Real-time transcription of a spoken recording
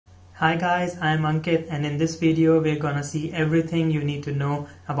Hi guys, I'm Ankit and in this video we're gonna see everything you need to know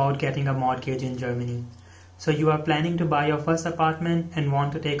about getting a mortgage in Germany. So you are planning to buy your first apartment and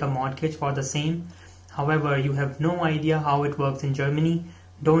want to take a mortgage for the same. However, you have no idea how it works in Germany.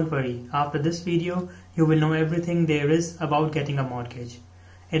 Don't worry, after this video you will know everything there is about getting a mortgage.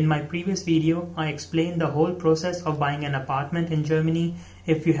 In my previous video, I explained the whole process of buying an apartment in Germany.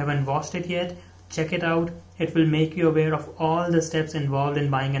 If you haven't watched it yet, check it out. It will make you aware of all the steps involved in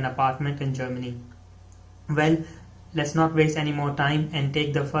buying an apartment in Germany. Well, let's not waste any more time and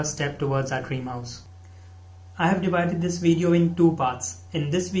take the first step towards our dream house. I have divided this video in two parts. In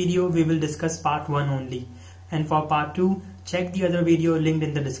this video, we will discuss part 1 only. And for part 2, check the other video linked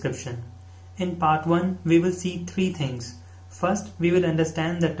in the description. In part 1, we will see 3 things. First, we will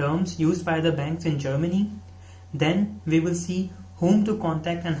understand the terms used by the banks in Germany. Then, we will see whom to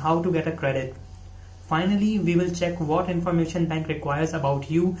contact and how to get a credit. Finally, we will check what information bank requires about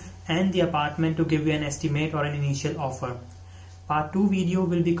you and the apartment to give you an estimate or an initial offer. Part 2 video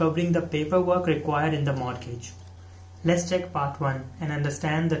will be covering the paperwork required in the mortgage. Let's check part 1 and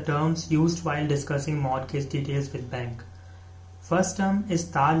understand the terms used while discussing mortgage details with bank. First term is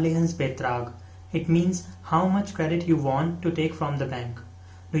Darlehensbetrag. It means how much credit you want to take from the bank.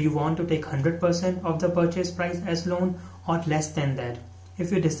 Do you want to take 100% of the purchase price as loan or less than that?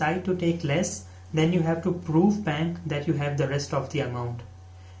 If you decide to take less, then you have to prove bank that you have the rest of the amount.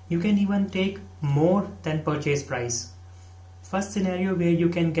 You can even take more than purchase price. First scenario where you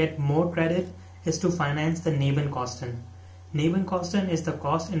can get more credit is to finance the nebenkosten. Nebenkosten is the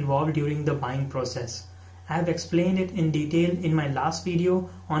cost involved during the buying process. I have explained it in detail in my last video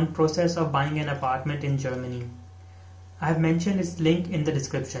on process of buying an apartment in Germany. I have mentioned its link in the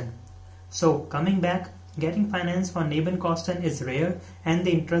description. So coming back, getting finance for nebenkosten is rare and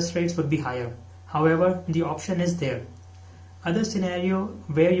the interest rates would be higher. However, the option is there. Other scenario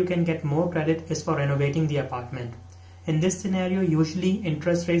where you can get more credit is for renovating the apartment. In this scenario, usually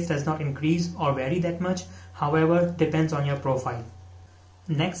interest rates does not increase or vary that much. However, depends on your profile.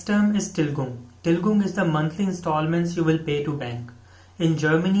 Next term is Tilgung. Tilgung is the monthly installments you will pay to bank. In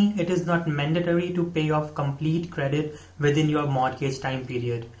Germany, it is not mandatory to pay off complete credit within your mortgage time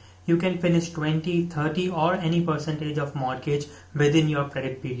period. You can finish 20, 30 or any percentage of mortgage within your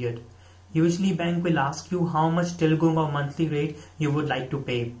credit period. Usually bank will ask you how much Tilgung or monthly rate you would like to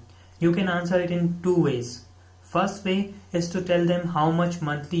pay. You can answer it in 2 ways. First way is to tell them how much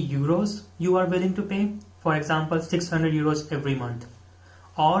monthly euros you are willing to pay. For example, 600 euros every month.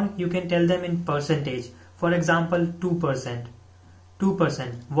 Or you can tell them in percentage. For example, 2%.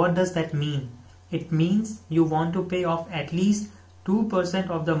 2%. What does that mean? It means you want to pay off at least 2%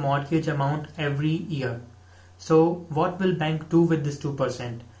 of the mortgage amount every year. So what will bank do with this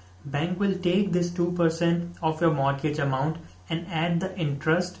 2%? Bank will take this 2% of your mortgage amount and add the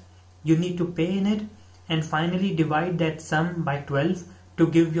interest you need to pay in it and finally divide that sum by 12 to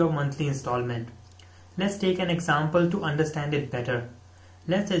give your monthly installment. Let's take an example to understand it better.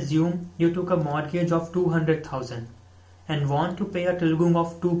 Let's assume you took a mortgage of 200,000 and want to pay a Tilgung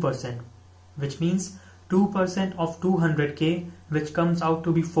of 2%, which means 2% of 200k, which comes out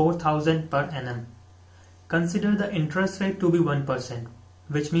to be 4,000 per annum. Consider the interest rate to be 1%.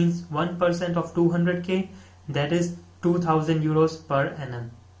 Which means 1% of 200k, that is 2000 euros per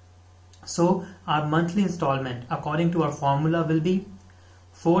annum. So our monthly installment according to our formula will be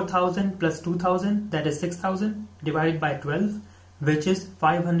 4000 plus 2000, that is 6000 divided by 12, which is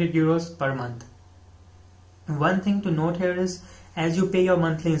 500 euros per month. One thing to note here is as you pay your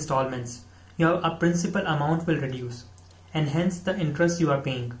monthly installments, your principal amount will reduce and hence the interest you are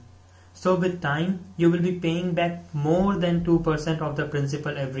paying. So with time, you will be paying back more than 2% of the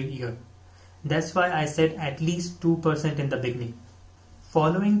principal every year. That's why I said at least 2% in the beginning.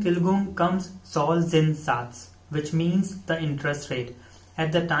 Following Tilgung comes Zollzinssatz, which means the interest rate.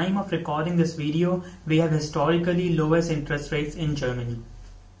 At the time of recording this video, we have historically lowest interest rates in Germany.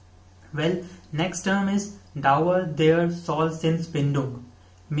 Well, next term is Dauer der Zollzinsbindung,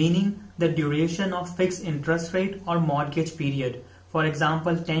 meaning the duration of fixed interest rate or mortgage period. For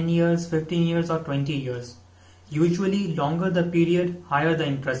example, 10 years, 15 years or 20 years. Usually longer the period, higher the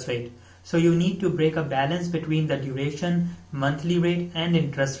interest rate. So you need to break a balance between the duration, monthly rate and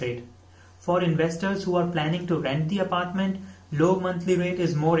interest rate. For investors who are planning to rent the apartment, low monthly rate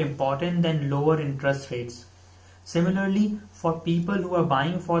is more important than lower interest rates. Similarly, for people who are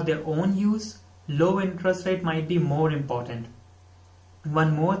buying for their own use, low interest rate might be more important.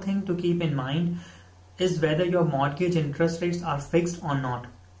 One more thing to keep in mind is whether your mortgage interest rates are fixed or not.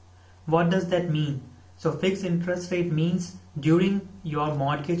 What does that mean? So fixed interest rate means during your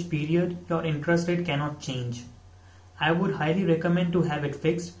mortgage period, your interest rate cannot change. I would highly recommend to have it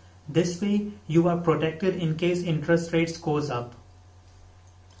fixed This way you are protected in case interest rates goes up.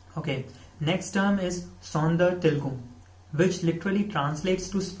 Okay, next term is Tilgung, which literally translates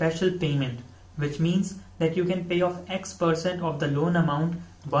to special payment, which means that you can pay off X% of the loan amount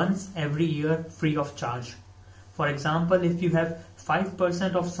once every year free of charge. For example, if you have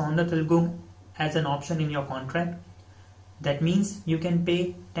 5% of Tilgung as an option in your contract, that means you can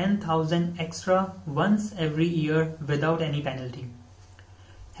pay 10,000 extra once every year without any penalty.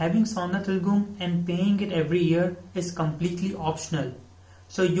 Having Tilgung and paying it every year is completely optional.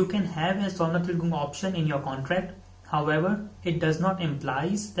 So you can have a Tilgung option in your contract. However, it does not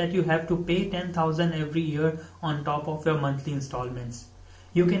imply that you have to pay 10,000 every year on top of your monthly installments.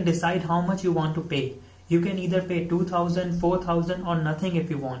 You can decide how much you want to pay. You can either pay 2,000, 4,000 or nothing if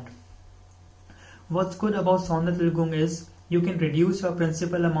you want. What's good about Tilgung is you can reduce your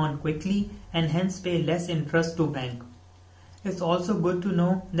principal amount quickly and hence pay less interest to bank. It's also good to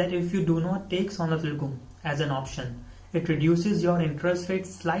know that if you do not take Tilgung as an option, it reduces your interest rate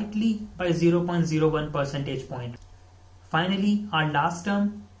slightly by 0.01 percentage point. Finally, our last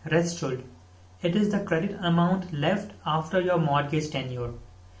term, Restschuld. It is the credit amount left after your mortgage tenure.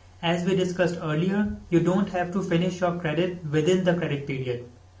 As we discussed earlier, you don't have to finish your credit within the credit period.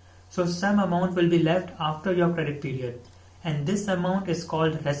 So some amount will be left after your credit period, and this amount is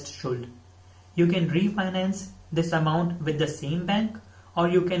called Restschuld. You can refinance this amount with the same bank, or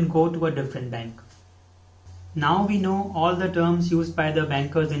you can go to a different bank. Now we know all the terms used by the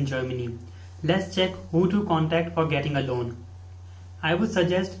bankers in Germany. Let's check who to contact for getting a loan. I would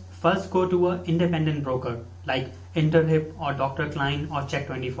suggest first go to an independent broker like Interhyp or Dr. Klein or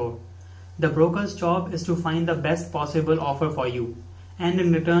Check24. The broker's job is to find the best possible offer for you, and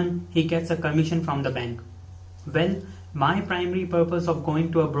in return he gets a commission from the bank. Well, my primary purpose of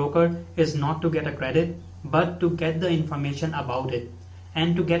going to a broker is not to get a credit, but to get the information about it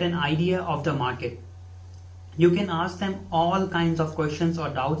and to get an idea of the market. You can ask them all kinds of questions or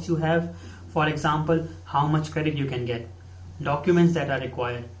doubts you have. For example, how much credit you can get, documents that are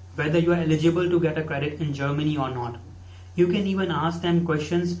required, whether you are eligible to get a credit in Germany or not. You can even ask them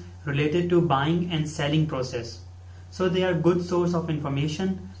questions related to buying and selling process. So they are good source of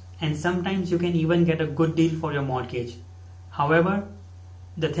information, and sometimes you can even get a good deal for your mortgage. However,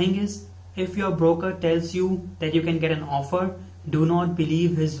 the thing is, if your broker tells you that you can get an offer, do not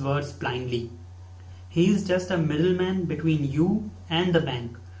believe his words blindly. He is just a middleman between you and the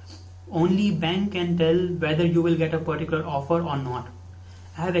bank. Only bank can tell whether you will get a particular offer or not.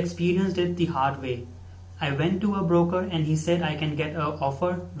 I have experienced it the hard way. I went to a broker and he said I can get an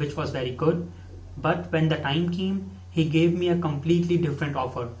offer, which was very good, but when the time came, he gave me a completely different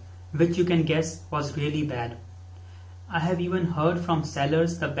offer, which you can guess was really bad. I have even heard from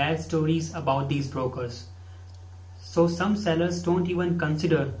sellers the bad stories about these brokers. So some sellers don't even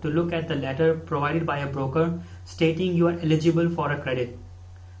consider to look at the letter provided by a broker stating you are eligible for a credit.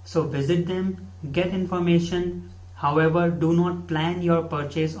 So visit them, get information, however do not plan your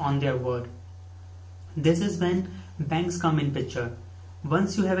purchase on their word. This is when banks come in picture.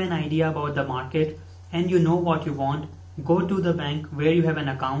 Once you have an idea about the market and you know what you want, go to the bank where you have an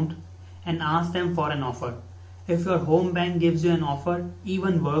account and ask them for an offer. If your home bank gives you an offer,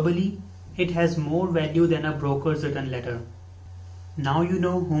 even verbally, it has more value than a broker's written letter. Now you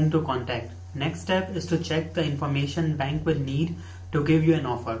know whom to contact. Next step is to check the information bank will need to give you an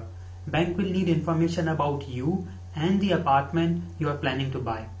offer. Bank will need information about you and the apartment you are planning to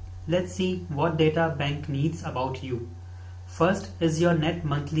buy. Let's see what data bank needs about you. First is your net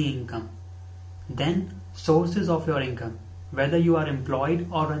monthly income. Then sources of your income, whether you are employed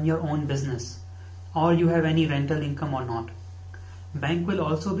or run your own business, or you have any rental income or not. Bank will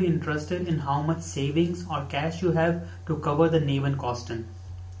also be interested in how much savings or cash you have to cover the nebenkosten.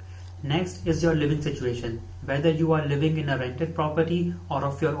 Next is your living situation, whether you are living in a rented property or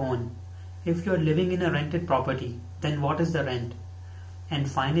of your own. If you are living in a rented property, then what is the rent? And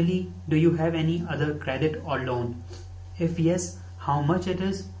finally, do you have any other credit or loan? If yes, how much it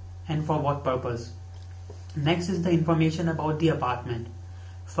is and for what purpose? Next is the information about the apartment.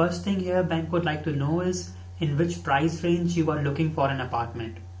 First thing here bank would like to know is in which price range you are looking for an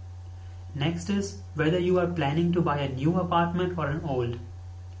apartment. Next is whether you are planning to buy a new apartment or an old.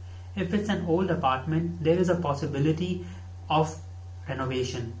 If it's an old apartment, there is a possibility of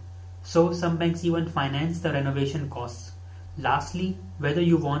renovation. So some banks even finance the renovation costs. Lastly, whether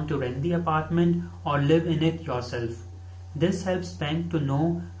you want to rent the apartment or live in it yourself. This helps bank to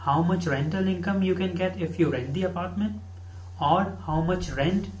know how much rental income you can get if you rent the apartment, or how much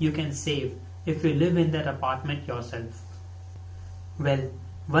rent you can save if you live in that apartment yourself. Well,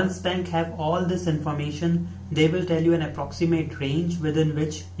 Once bank have all this information, they will tell you an approximate range within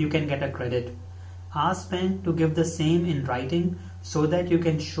which you can get a credit. Ask bank to give the same in writing so that you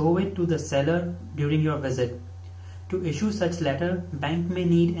can show it to the seller during your visit. To issue such letter, bank may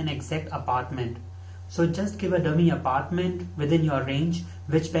need an exact apartment. So just give a dummy apartment within your range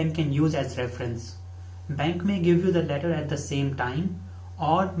which bank can use as reference. Bank may give you the letter at the same time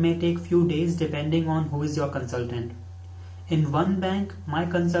or may take few days depending on who is your consultant. In one bank, my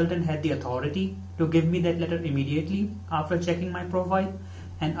consultant had the authority to give me that letter immediately after checking my profile,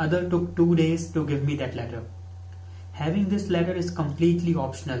 and other took 2 days to give me that letter. Having this letter is completely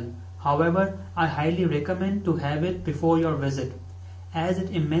optional. However, I highly recommend to have it before your visit, as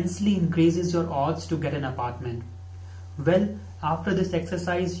it immensely increases your odds to get an apartment. Well, after this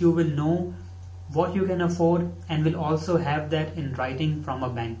exercise, you will know what you can afford and will also have that in writing from a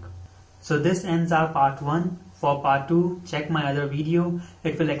bank. So this ends our part 1. For part 2, check my other video.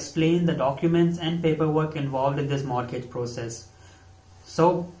 It will explain the documents and paperwork involved in this mortgage process.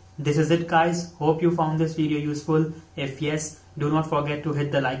 So this is it, guys. Hope you found this video useful. If yes, do not forget to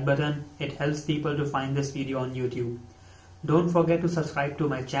hit the like button. It helps people to find this video on YouTube. Don't forget to subscribe to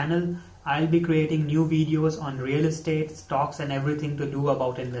my channel. I'll be creating new videos on real estate, stocks and everything to do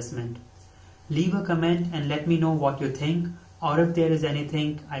about investment. Leave a comment and let me know what you think, or if there is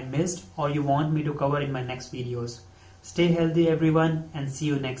anything I missed or you want me to cover in my next videos. Stay healthy everyone, and see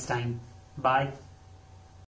you next time. Bye.